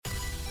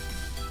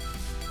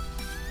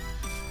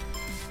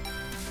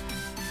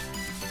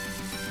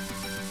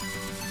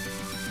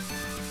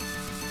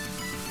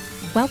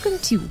Welcome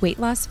to Weight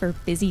Loss for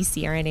Busy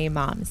CRNA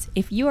Moms.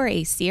 If you are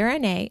a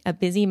CRNA, a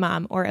busy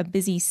mom, or a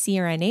busy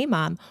CRNA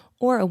mom,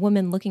 or a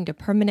woman looking to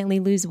permanently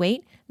lose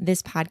weight,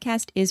 this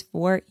podcast is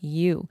for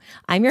you.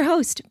 I'm your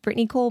host,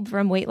 Brittany Kolb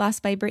from Weight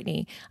Loss by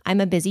Brittany.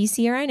 I'm a busy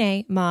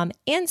CRNA, mom,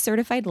 and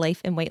certified life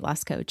and weight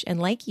loss coach. And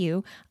like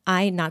you,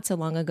 I not so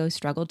long ago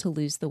struggled to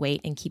lose the weight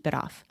and keep it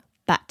off.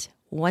 But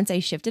once I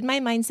shifted my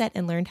mindset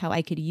and learned how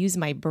I could use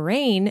my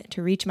brain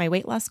to reach my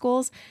weight loss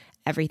goals,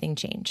 everything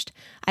changed.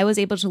 I was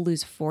able to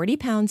lose 40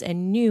 pounds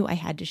and knew I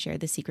had to share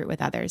the secret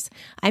with others.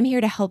 I'm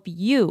here to help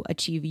you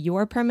achieve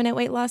your permanent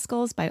weight loss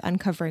goals by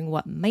uncovering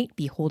what might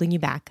be holding you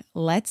back.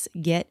 Let's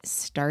get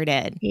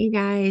started. Hey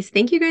guys,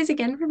 thank you guys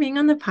again for being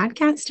on the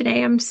podcast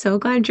today. I'm so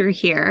glad you're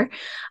here.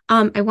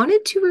 I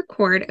wanted to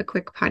record a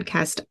quick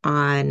podcast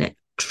on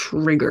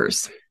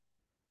triggers.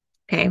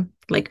 Okay,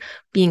 like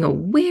being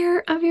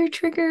aware of your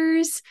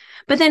triggers,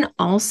 but then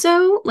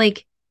also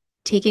like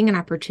taking an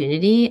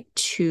opportunity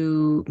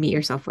to meet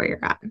yourself where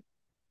you're at.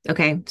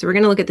 Okay, so we're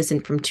going to look at this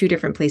from two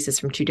different places,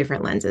 from two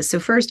different lenses. So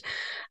first,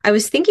 I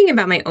was thinking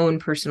about my own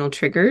personal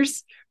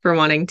triggers for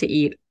wanting to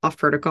eat off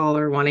protocol,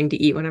 or wanting to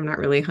eat when I'm not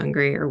really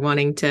hungry, or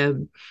wanting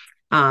to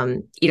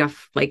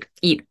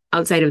eat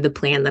outside of the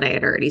plan that I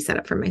had already set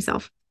up for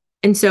myself.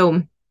 And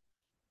so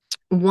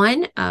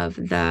one of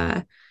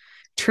the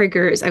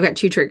triggers, I've got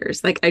two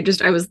triggers.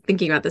 I was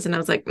thinking about this and I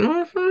was like,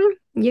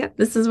 yeah,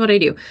 this is what I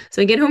do.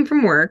 So I get home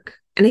from work.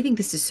 And I think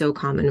this is so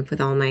common with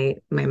all my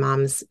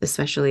moms,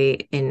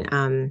 especially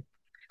in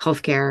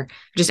healthcare,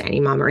 just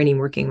any mom or any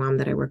working mom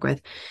that I work with.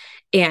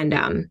 And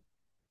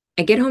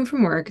I get home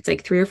from work. It's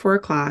like 3 or 4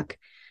 o'clock.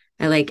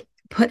 I like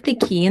put the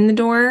key in the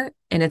door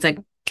and it's like,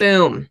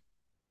 boom,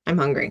 I'm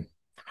hungry. I'm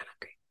not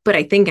hungry, but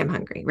I think I'm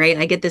hungry, right?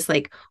 I get this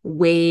like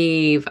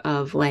wave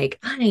of like,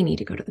 I need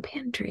to go to the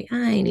pantry.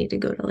 I need to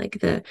go to like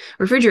the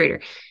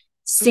refrigerator.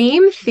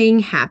 Same thing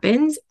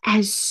happens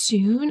as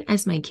soon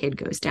as my kid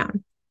goes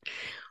down.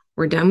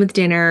 We're done with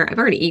dinner.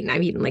 I've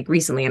eaten like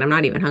recently and I'm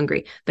not even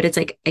hungry, but it's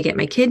like, I get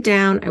my kid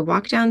down, I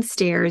walk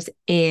downstairs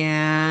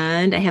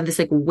and I have this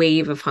like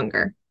wave of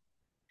hunger.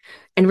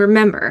 And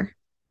remember,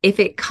 if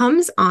it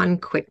comes on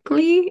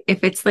quickly,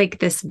 if it's like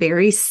this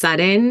very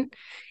sudden,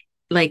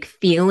 like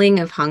feeling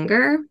of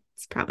hunger,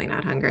 it's probably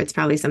not hunger. It's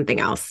probably something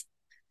else.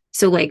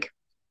 So like,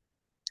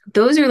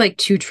 those are like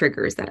two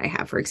triggers that I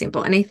have, for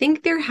example. And I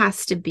think there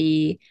has to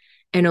be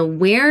an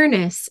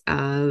awareness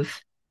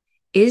of,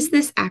 is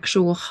this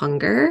actual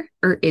hunger,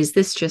 or is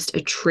this just a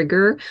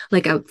trigger,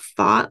 like a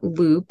thought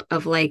loop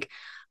of like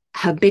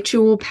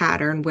habitual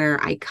pattern where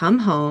I come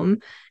home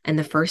and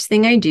the first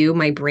thing I do,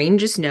 my brain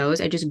just knows,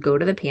 I just go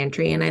to the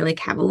pantry and I like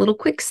have a little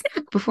quick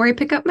snack before I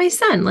pick up my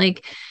son,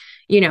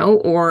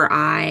 or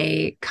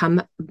I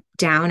come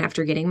down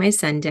after getting my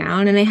son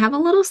down and I have a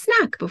little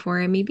snack before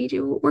I maybe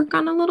do work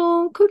on a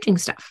little coaching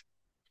stuff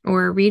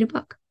or read a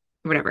book,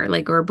 whatever,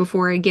 or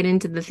before I get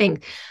into the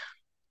thing.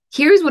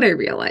 Here's what I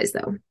realized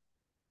though.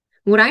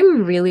 What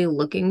I'm really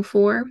looking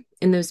for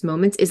in those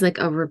moments is like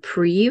a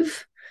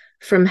reprieve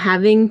from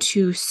having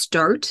to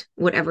start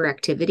whatever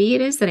activity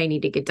it is that I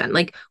need to get done.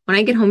 Like when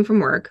I get home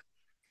from work,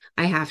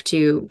 I have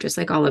to, just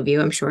like all of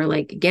you, I'm sure,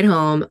 like get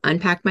home,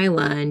 unpack my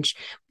lunch,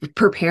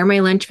 prepare my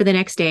lunch for the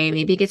next day,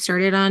 maybe get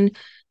started on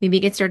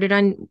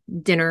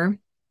dinner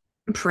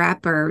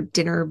prep or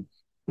dinner,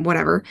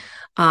 whatever.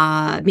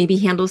 Maybe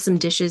handle some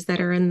dishes that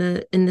are in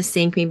the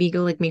sink, maybe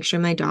go like make sure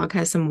my dog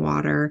has some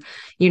water,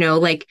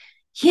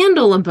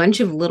 handle a bunch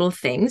of little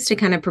things to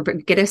kind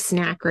of get a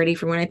snack ready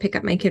for when I pick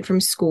up my kid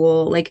from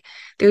school. Like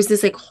there's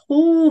this like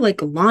whole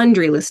like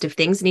laundry list of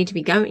things that need to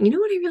be done. You know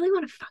what I really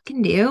want to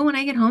fucking do when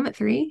I get home at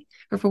 3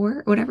 or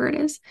 4, whatever it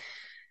is?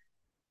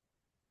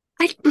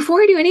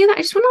 Before I do any of that,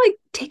 I just want to like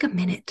take a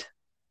minute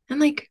and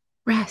like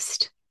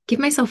rest. Give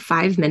myself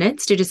 5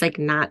 minutes to just like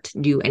not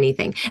do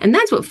anything. And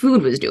that's what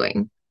food was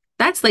doing.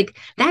 That's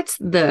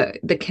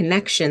the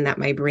connection that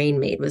my brain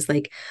made, was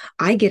like,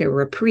 I get a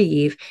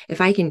reprieve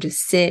if I can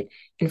just sit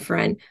in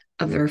front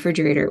of the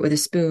refrigerator with a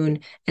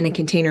spoon and a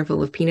container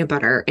full of peanut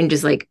butter and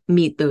just like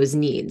meet those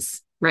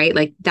needs, right?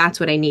 Like that's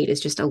what I need,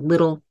 is just a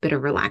little bit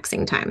of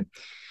relaxing time.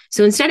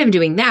 So instead of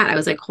doing that, I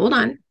was like, hold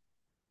on,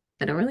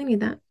 I don't really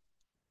need that.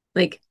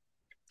 Like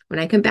when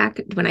I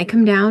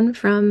come down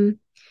from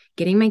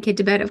getting my kid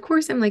to bed, of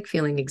course, I'm like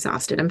feeling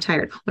exhausted. I'm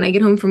tired. When I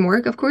get home from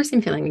work, of course,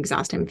 I'm feeling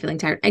exhausted. I'm feeling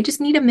tired. I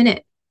just need a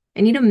minute.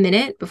 I need a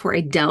minute before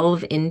I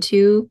delve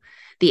into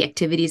the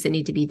activities that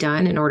need to be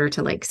done in order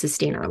to like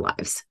sustain our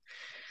lives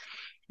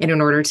and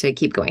in order to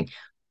keep going.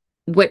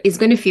 What is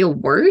going to feel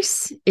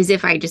worse is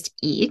if I just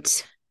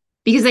eat,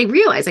 because I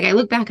realize, like I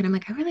look back and I'm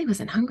like, I really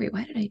wasn't hungry.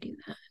 Why did I do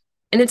that?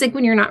 And it's like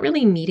when you're not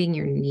really meeting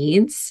your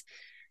needs,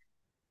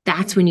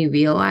 that's when you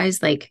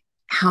realize like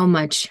how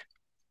much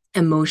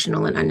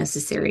emotional and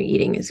unnecessary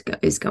eating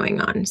is going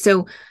on.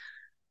 So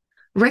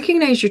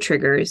recognize your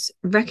triggers,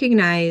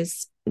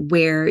 recognize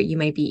where you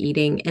might be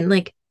eating, and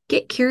like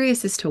get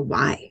curious as to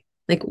why.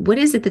 Like what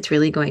is it that's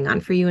really going on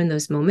for you in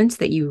those moments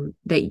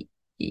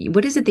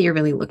what is it that you're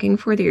really looking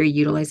for, that you're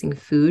utilizing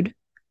food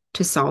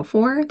to solve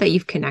for, that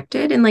you've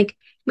connected? And like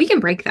we can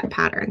break that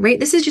pattern, right?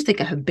 This is just like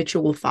a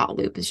habitual thought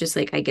loop. It's just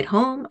like I get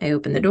home, I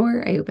open the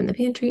door, I open the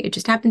pantry. It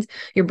just happens.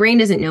 Your brain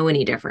doesn't know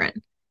any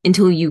different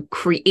until you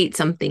create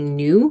something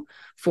new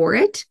for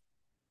it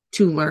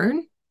to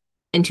learn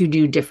and to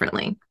do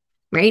differently,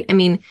 right? I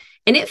mean,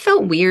 and it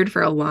felt weird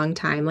for a long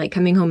time, like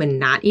coming home and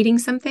not eating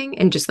something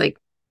and just like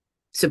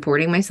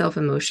supporting myself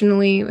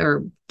emotionally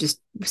or just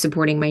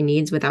supporting my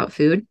needs without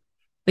food.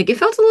 Like it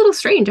felt a little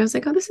strange. I was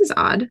like, oh, this is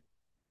odd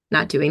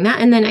not doing that.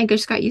 And then I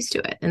just got used to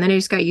it. And then I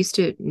just got used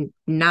to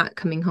not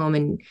coming home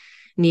and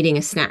needing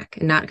a snack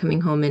and not coming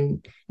home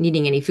and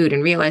needing any food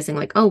and realizing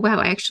like, oh, wow,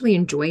 I actually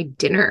enjoy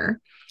dinner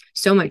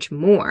so much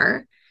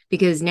more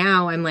because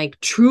now I'm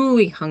like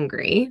truly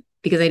hungry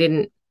because I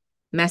didn't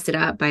mess it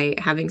up by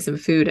having some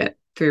food at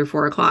 3 or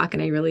 4 o'clock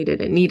and I really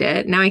didn't need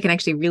it. Now I can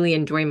actually really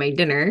enjoy my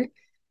dinner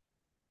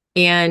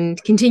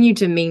and continue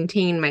to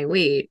maintain my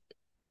weight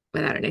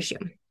without an issue.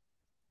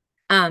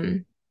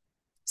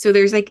 So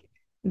there's like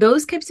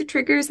those types of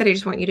triggers that I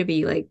just want you to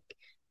be like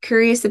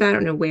curious about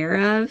and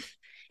aware of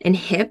and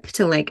hip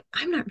to like,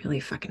 I'm not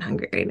really fucking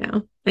hungry right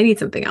now. I need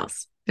something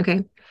else.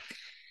 Okay.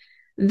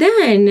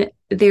 Then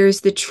there's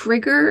the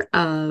trigger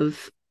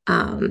of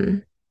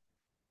I've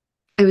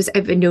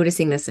been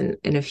noticing this in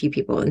a few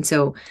people. And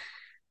so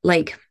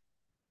like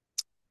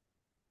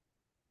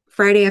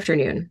Friday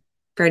afternoon,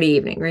 Friday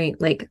evening, right?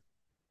 Like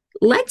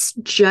let's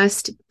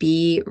just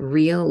be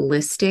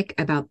realistic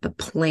about the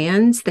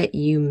plans that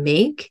you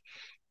make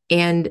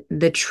and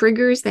the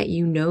triggers that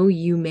you know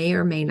you may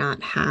or may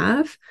not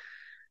have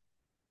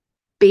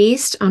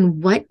based on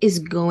what is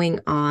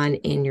going on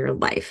in your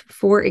life.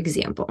 For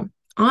example,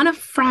 on a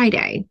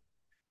Friday,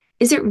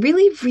 is it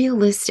really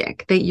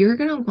realistic that you're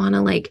going to want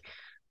to like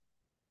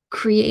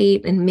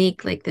create and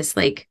make like this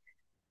like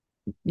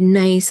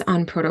nice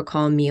on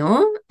protocol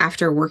meal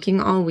after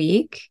working all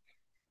week?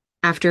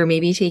 After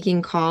maybe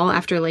taking call,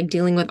 after like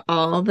dealing with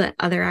all the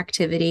other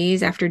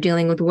activities, after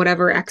dealing with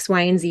whatever X,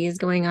 Y, and Z is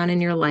going on in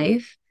your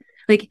life.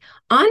 Like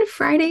on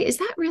Friday, is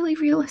that really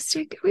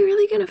realistic? Are we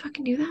really going to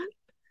fucking do that?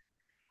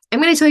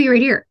 I'm going to tell you right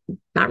here,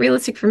 not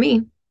realistic for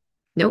me.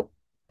 Nope,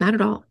 not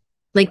at all.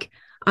 Like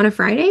on a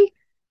Friday,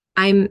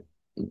 I'm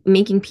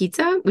making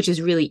pizza, which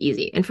is really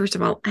easy. And first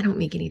of all, I don't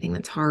make anything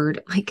that's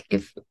hard. Like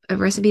if a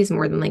recipe is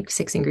more than like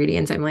 6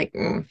 ingredients, I'm like,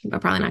 I'm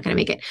probably not going to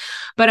make it.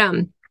 But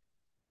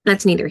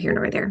that's neither here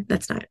nor there.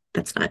 That's not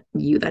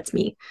you, that's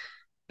me.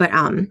 But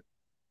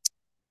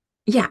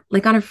yeah,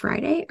 like on a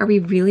Friday, are we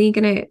really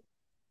gonna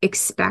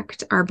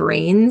expect our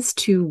brains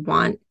to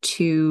want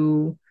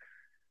to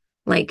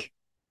like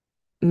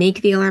make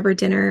the elaborate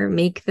dinner,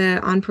 make the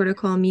on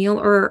protocol meal,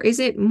 or is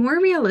it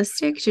more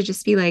realistic to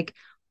just be like,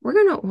 we're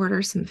gonna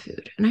order some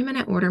food and I'm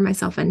gonna order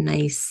myself a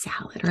nice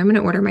salad, or I'm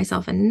gonna order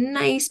myself a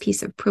nice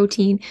piece of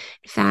protein,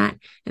 fat,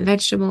 and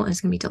vegetable, and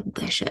it's gonna be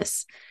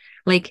delicious.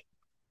 Like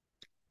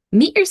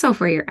meet yourself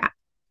where you're at.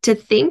 To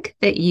think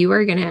that you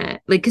are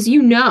gonna like, because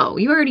you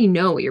already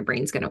know what your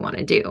brain's gonna want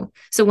to do.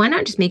 So why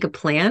not just make a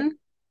plan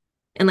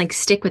and like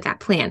stick with that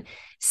plan?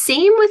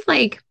 Same with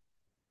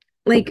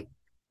like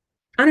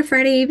on a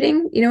Friday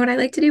evening, you know what I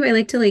like to do? I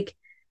like to like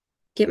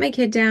get my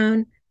kid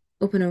down,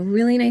 open a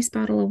really nice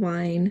bottle of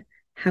wine,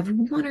 have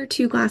 1 or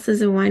 2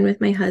 glasses of wine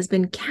with my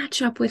husband,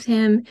 catch up with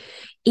him,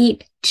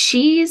 eat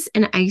cheese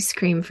and ice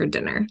cream for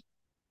dinner.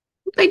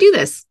 I do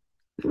this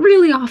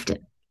really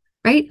often,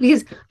 right?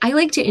 Because I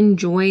like to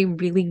enjoy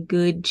really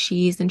good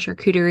cheese and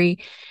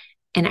charcuterie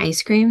and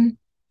ice cream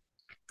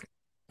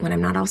when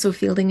I'm not also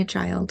fielding a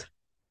child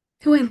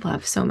who I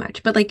love so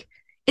much. But like,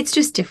 it's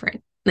just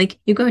different. Like,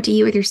 you go out to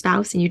eat with your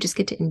spouse and you just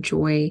get to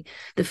enjoy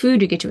the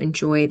food, you get to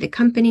enjoy the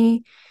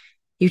company.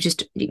 You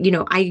just,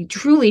 I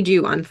truly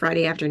do on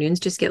Friday afternoons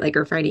just get like,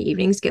 or Friday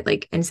evenings get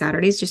like, and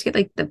Saturdays just get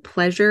like the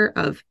pleasure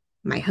of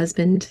my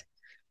husband,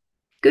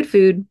 good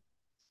food,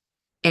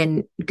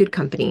 and good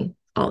company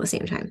all at the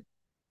same time.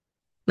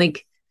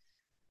 Like,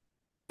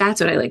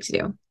 that's what I like to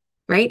do.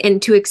 Right.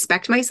 And to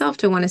expect myself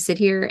to want to sit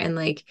here and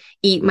like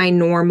eat my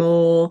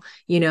normal,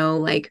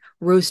 like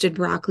roasted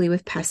broccoli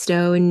with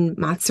pesto and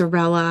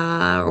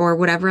mozzarella or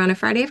whatever on a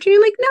Friday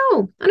afternoon. Like,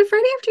 no, on a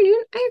Friday afternoon,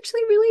 I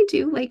actually really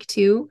do like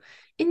to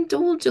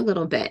indulge a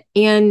little bit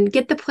and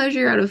get the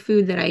pleasure out of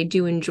food that I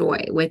do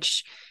enjoy,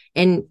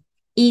 and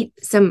eat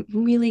some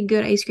really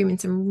good ice cream and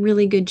some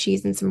really good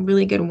cheese and some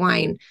really good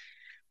wine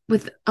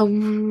with a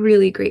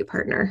really great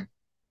partner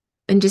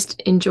and just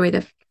enjoy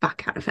the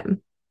fuck out of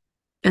him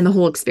and the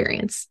whole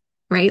experience,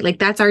 right? Like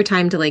that's our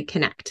time to like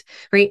connect,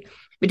 right?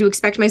 But to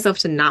expect myself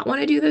to not want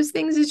to do those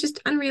things is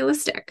just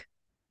unrealistic.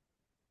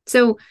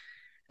 So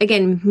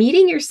again,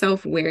 meeting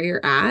yourself where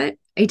you're at,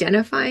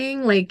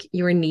 identifying like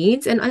your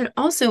needs. And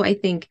also I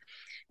think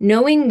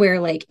knowing where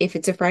like, if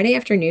it's a Friday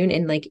afternoon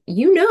and like,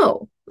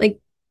 like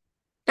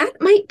that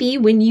might be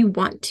when you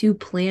want to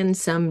plan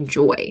some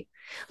joy.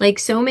 Like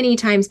so many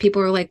times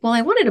people are like, well,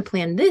 I wanted to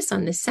plan this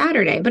on this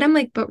Saturday, but I'm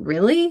like, but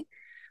really?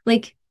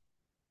 Like,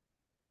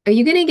 are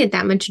you going to get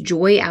that much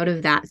joy out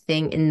of that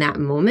thing in that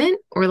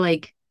moment? Or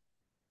like,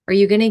 are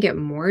you going to get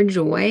more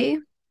joy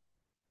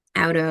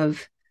out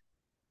of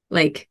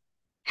like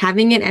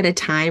having it at a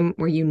time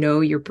where you know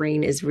your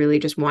brain is really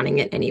just wanting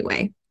it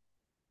anyway.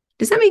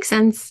 Does that make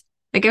sense?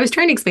 Like I was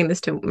trying to explain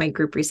this to my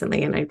group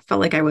recently and I felt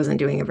like I wasn't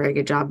doing a very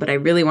good job, but I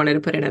really wanted to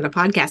put it in a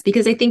podcast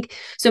because I think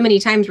so many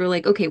times we're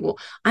like, okay, well,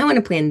 I want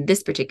to plan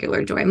this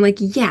particular joy. I'm like,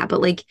 yeah,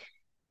 but like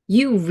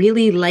you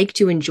really like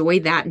to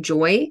enjoy that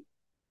joy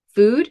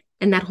food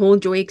and that whole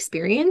joy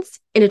experience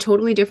in a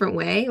totally different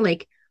way,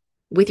 like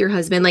with your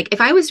husband. Like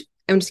if I'm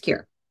just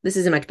here. This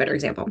is a much better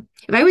example.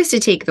 If I was to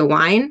take the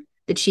wine,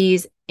 the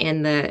cheese,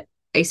 and the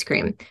ice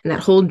cream and that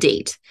whole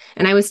date,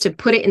 and I was to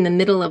put it in the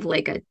middle of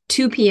like a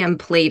 2 p.m.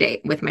 play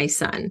date with my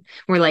son,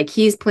 where like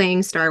he's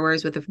playing Star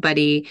Wars with a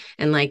buddy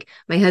and like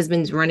my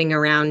husband's running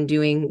around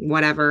doing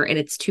whatever, and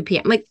it's 2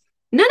 p.m. Like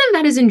none of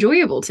that is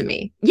enjoyable to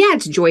me. Yeah,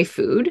 it's joy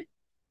food.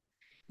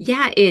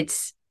 Yeah,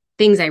 it's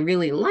things I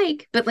really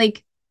like, but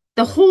like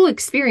the whole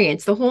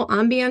experience, the whole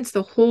ambiance,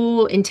 the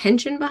whole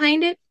intention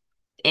behind it,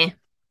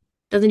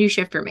 doesn't do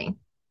shit for me.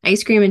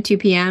 Ice cream at 2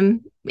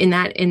 p.m. in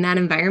that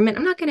environment,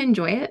 I'm not going to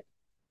enjoy it.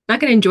 I'm not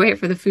going to enjoy it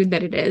for the food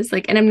that it is.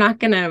 Like, and I'm not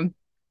going to,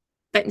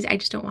 I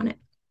just don't want it.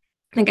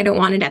 Like, I don't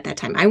want it at that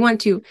time. I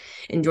want to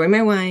enjoy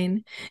my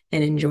wine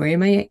and enjoy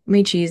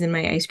my cheese and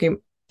my ice cream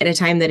at a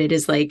time that it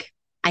is like,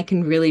 I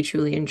can really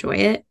truly enjoy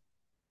it.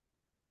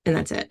 And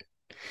that's it.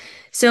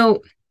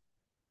 So,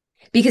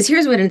 because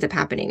here's what ends up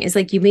happening is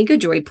like you make a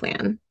joy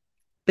plan,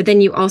 but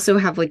then you also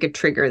have like a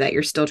trigger that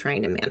you're still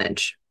trying to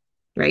manage.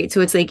 Right.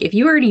 So it's like if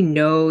you already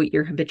know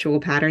your habitual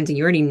patterns and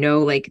you already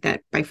know like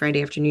that by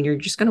Friday afternoon, you're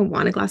just going to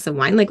want a glass of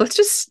wine. Like, let's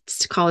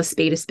just call a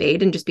spade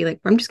and just be like,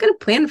 I'm just going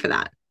to plan for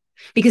that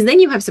because then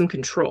you have some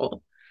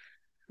control.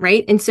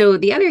 Right. And so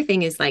the other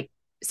thing is like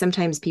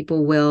sometimes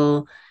people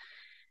will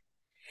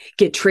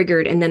get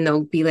triggered and then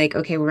they'll be like,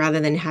 okay, well, rather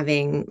than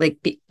having like,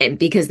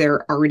 because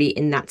they're already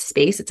in that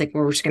space, it's like,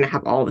 well, we're just going to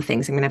have all the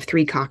things. I'm going to have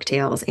 3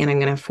 cocktails and I'm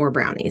going to have 4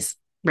 brownies.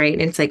 Right.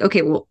 And it's like,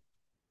 okay, well,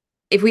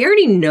 if we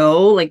already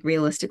know, like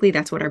realistically,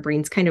 that's what our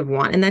brains kind of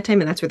want in that time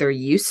and that's what they're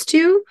used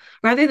to,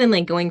 rather than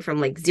like going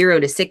from like 0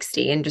 to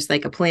 60 and just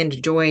like a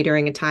planned joy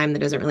during a time that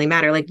doesn't really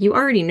matter. Like you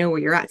already know where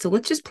you're at. So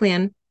let's just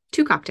plan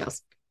 2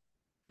 cocktails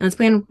and let's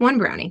plan 1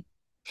 brownie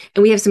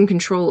and we have some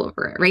control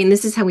over it. Right. And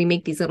this is how we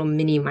make these little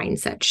mini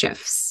mindset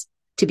shifts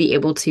to be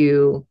able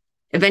to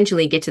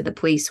eventually get to the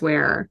place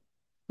where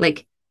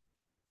like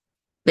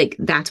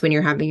that's when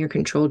you're having your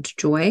controlled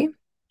joy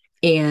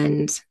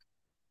and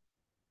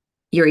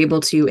you're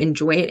able to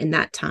enjoy it in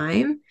that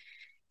time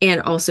and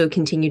also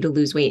continue to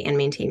lose weight and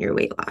maintain your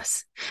weight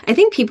loss. I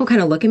think people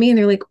kind of look at me and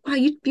they're like, wow,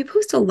 you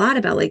post a lot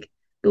about like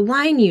the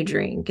wine you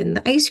drink and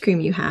the ice cream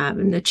you have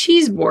and the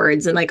cheese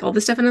boards and like all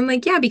this stuff. And I'm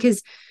like, yeah,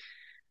 because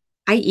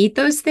I eat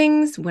those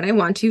things when I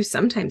want to,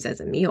 sometimes as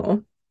a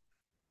meal.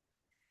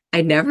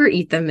 I never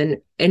eat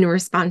them in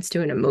response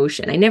to an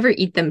emotion. I never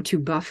eat them to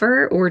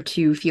buffer or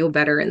to feel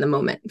better in the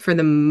moment for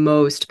the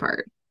most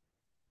part,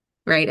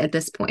 right? At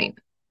this point.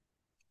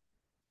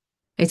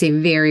 I say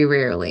very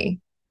rarely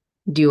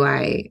do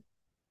I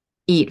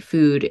eat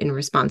food in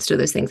response to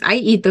those things. I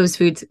eat those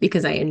foods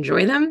because I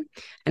enjoy them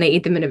and I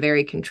eat them in a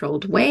very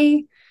controlled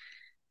way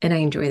and I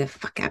enjoy the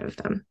fuck out of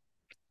them.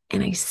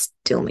 And I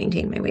still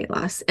maintain my weight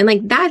loss. And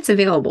like that's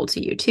available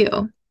to you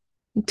too.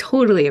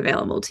 Totally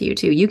available to you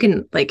too. You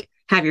can like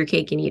have your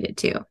cake and eat it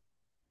too.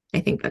 I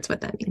think that's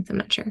what that means. I'm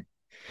not sure.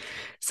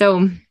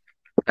 So,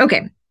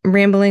 okay, I'm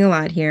rambling a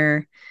lot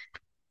here.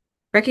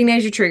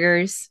 Recognize your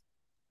triggers.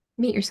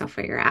 Meet yourself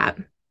where you're at.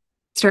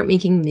 Start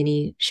making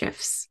mini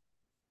shifts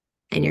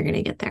and you're going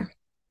to get there.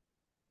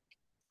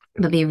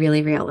 But be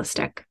really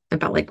realistic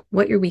about like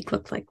what your week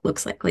looks like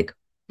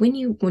when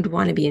you would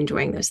want to be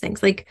enjoying those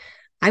things. Like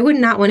I would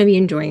not want to be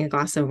enjoying a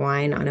glass of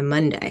wine on a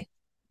Monday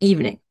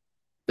evening.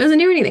 It doesn't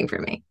do anything for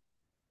me.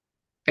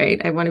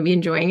 Right? I want to be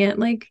enjoying it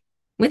like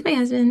with my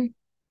husband,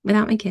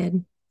 without my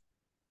kid,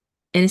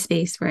 in a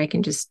space where I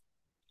can just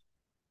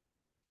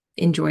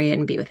enjoy it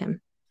and be with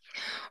him.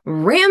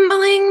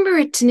 Rambling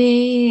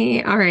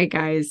Brittany. All right,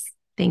 guys.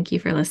 Thank you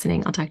for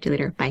listening. I'll talk to you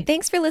later. Bye.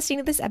 Thanks for listening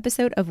to this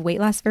episode of Weight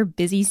Loss for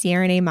Busy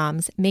CRNA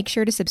Moms. Make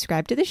sure to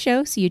subscribe to the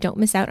show so you don't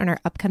miss out on our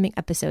upcoming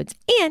episodes.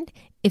 And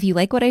if you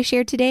like what I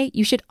shared today,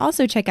 you should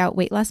also check out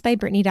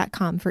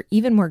weightlossbybrittany.com for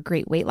even more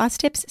great weight loss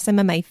tips, some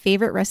of my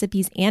favorite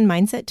recipes and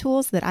mindset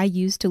tools that I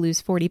use to lose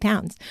 40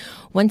 pounds.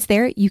 Once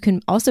there, you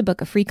can also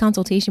book a free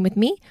consultation with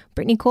me,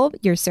 Brittany Kolb,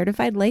 your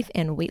certified life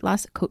and weight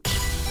loss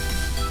coach.